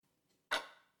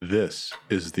This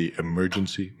is the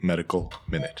Emergency Medical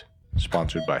Minute,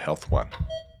 sponsored by Health One.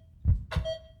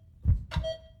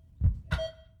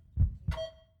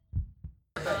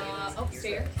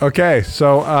 Okay,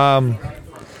 so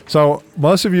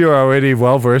most of you are already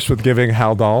well versed with giving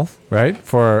Haldol, right,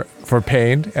 for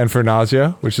pain and for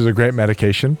nausea, which is a great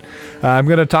medication. I'm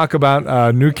going to talk about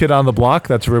a new kid on the block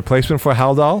that's a replacement for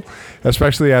Haldol,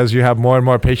 especially as you have more and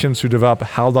more patients who develop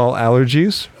Haldol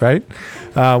allergies, right?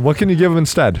 What can you give them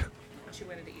instead?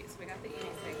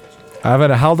 I have a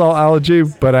Haldol allergy,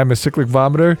 but I'm a cyclic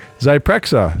vomiter.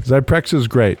 Zyprexa. Zyprexa is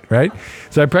great, right?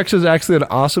 Zyprexa is actually an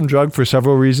awesome drug for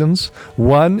several reasons.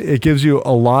 One, it gives you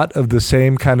a lot of the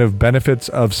same kind of benefits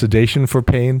of sedation for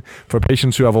pain. For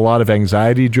patients who have a lot of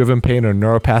anxiety-driven pain or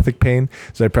neuropathic pain,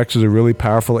 Zyprexa is a really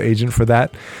powerful agent for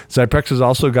that. Zyprexa has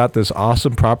also got this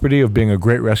awesome property of being a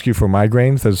great rescue for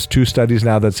migraines. There's 2 studies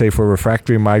now that say for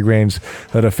refractory migraines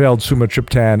that have failed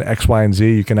sumatriptan, X, Y, and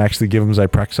Z, you can actually give them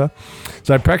Zyprexa.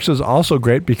 Zyprexa is also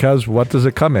great because what does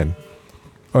it come in?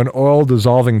 An oral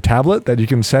dissolving tablet that you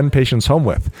can send patients home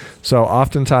with. So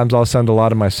oftentimes I'll send a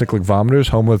lot of my cyclic vomiters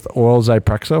home with oral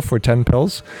Zyprexa for 10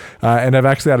 pills. And I've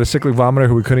actually had a cyclic vomiter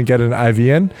who we couldn't get an IV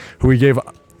in, who we gave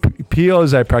PO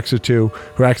Zyprexa to,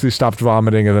 who actually stopped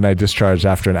vomiting, and then I discharged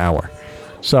after an hour.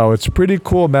 So it's a pretty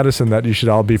cool medicine that you should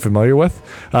all be familiar with.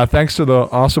 Thanks to the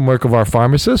awesome work of our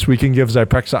pharmacists, we can give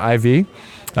Zyprexa IV.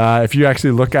 If you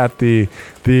actually look at the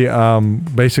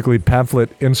basically pamphlet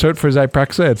insert for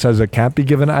Zyprexa, it says it can't be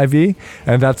given IV,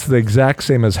 and that's the exact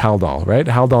same as Haldol, right?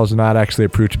 Haldol is not actually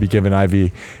approved to be given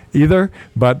IV either,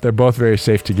 but they're both very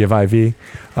safe to give IV.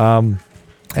 And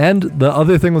the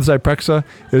other thing with Zyprexa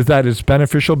is that it's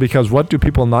beneficial because what do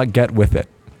people not get with it?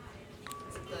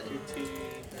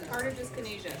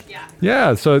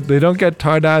 Yeah, so they don't get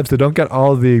tardives, they don't get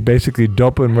all the basically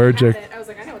dopaminergic. I was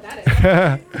like, I know what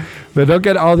that is. They don't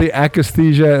get all the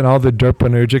akathisia and all the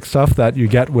dopaminergic stuff that you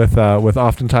get with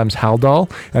oftentimes Haldol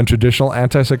and traditional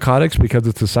antipsychotics because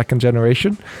it's the second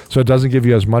generation, so it doesn't give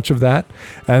you as much of that.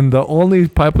 And the only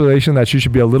population that you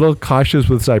should be a little cautious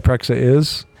with Zyprexa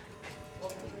is,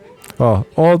 well,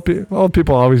 old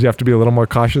people always you have to be a little more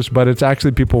cautious, but it's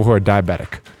actually people who are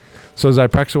diabetic. So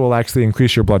Zyprexa will actually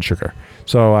increase your blood sugar.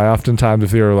 So I oftentimes,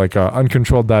 if you're like an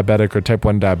uncontrolled diabetic or type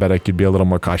 1 diabetic, you'd be a little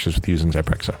more cautious with using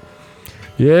Zyprexa.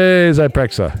 Yay,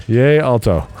 Zyprexa. Yay,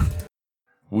 Alto.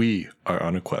 We are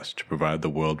on a quest to provide the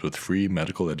world with free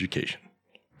medical education.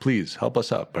 Please help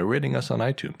us out by rating us on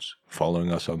iTunes,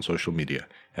 following us on social media,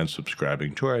 and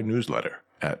subscribing to our newsletter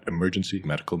at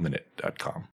emergencymedicalminute.com.